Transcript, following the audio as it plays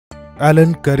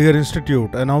Allen Career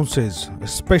Institute announces a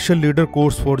special leader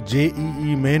course for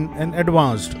JEE Main and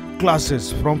Advanced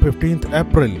classes from 15th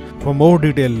April. For more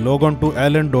detail, log on to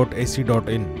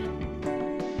allen.ac.in.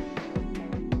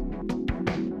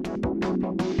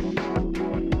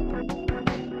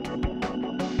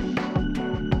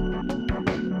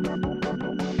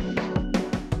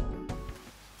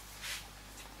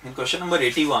 In question number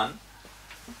 81,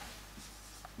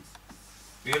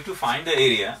 we have to find the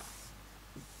area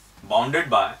bounded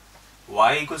by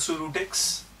y equals to root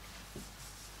x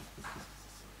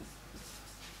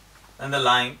and the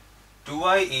line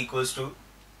 2y equals to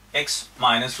x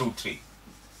minus root 3.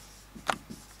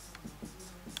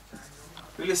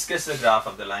 We will sketch the graph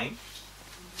of the line.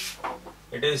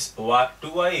 It is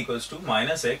 2y equals to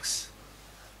minus x,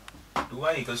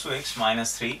 2y equals to x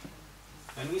minus 3.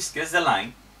 When we sketch the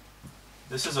line,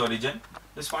 this is origin,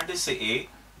 this point is say A,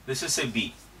 this is say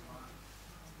B.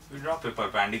 We draw a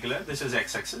perpendicular, this is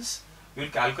x-axis. We will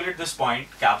calculate this point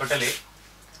capital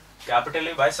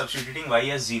A by substituting y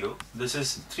as 0, this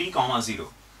is 3,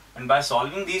 0. And by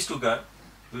solving these two curves,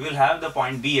 we will have the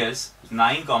point B as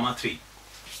 9, 3.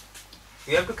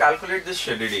 We have to calculate this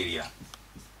shaded area.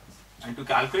 And to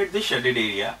calculate this shaded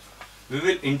area, we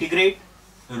will integrate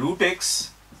root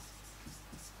x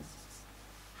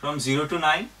from 0 to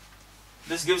 9.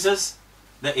 This gives us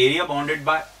the area bounded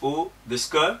by O, this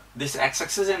curve, this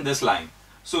x-axis and this line.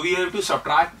 So we have to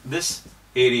subtract this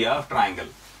area of triangle.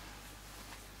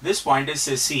 This point is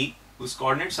say C, whose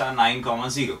coordinates are 9,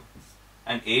 0.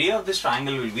 And area of this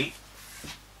triangle will be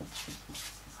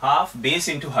half base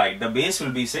into height. The base will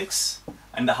be 6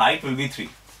 and the height will be 3.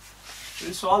 We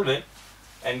will solve it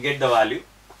and get the value.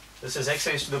 This is x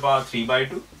raised to the power 3 by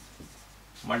 2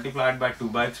 multiplied by 2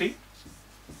 by 3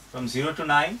 from 0 to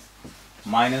 9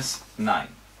 minus 9.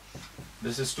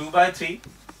 This is 2 by 3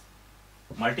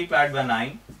 multiplied by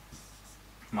 9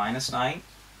 minus 9.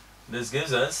 This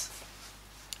gives us,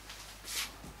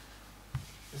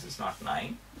 this is not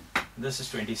 9, this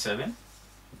is 27.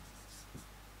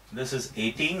 This is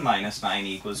 18 minus 9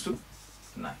 equals to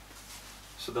 9.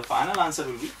 So the final answer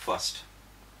will be first.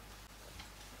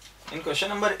 In question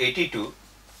number 82,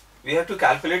 we have to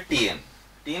calculate Tn.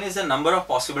 Tn is the number of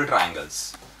possible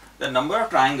triangles. The number of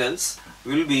triangles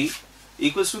will be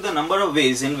equals to the number of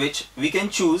ways in which we can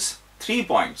choose 3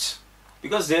 points,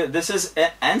 because this is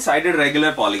an n-sided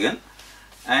regular polygon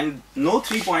and no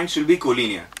 3 points will be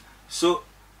collinear. So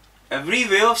every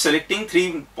way of selecting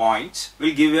 3 points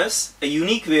will give us a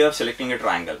unique way of selecting a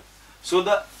triangle. So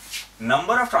the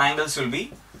number of triangles will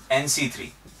be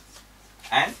nc3,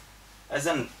 and as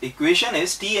an equation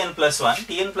is Tn plus 1,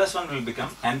 Tn plus 1 will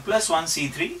become n plus 1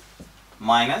 c3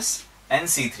 minus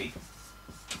nc3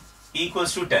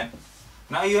 equals to 10.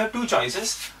 Now you have two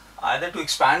choices, either to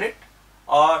expand it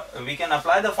or we can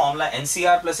apply the formula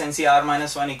NCR plus NCR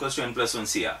minus 1 equals to n plus 1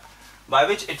 CR, by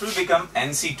which it will become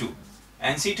NC2.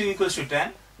 NC2 equals to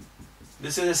 10.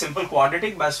 This is a simple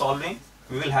quadratic. By solving,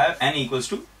 we will have n equals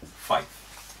to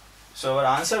 5. So our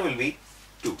answer will be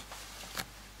 2.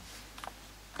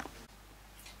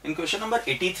 In question number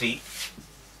 83,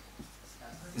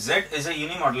 Z is a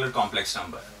unimodular complex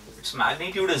number. Its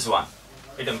magnitude is 1.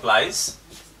 It implies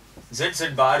Z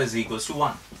bar is equals to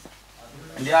 1.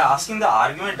 And they are asking the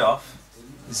argument of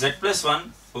Z plus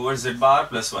 1 over Z bar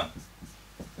plus 1.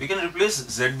 We can replace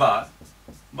Z bar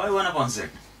by 1 upon Z.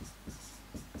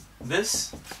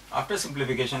 This, after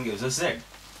simplification, gives us Z.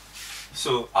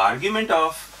 So argument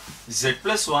of Z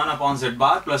plus 1 upon Z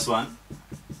bar plus 1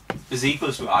 is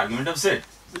equals to argument of Z,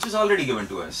 which is already given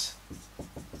to us.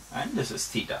 And this is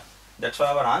theta. That's why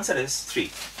our answer is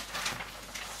 3.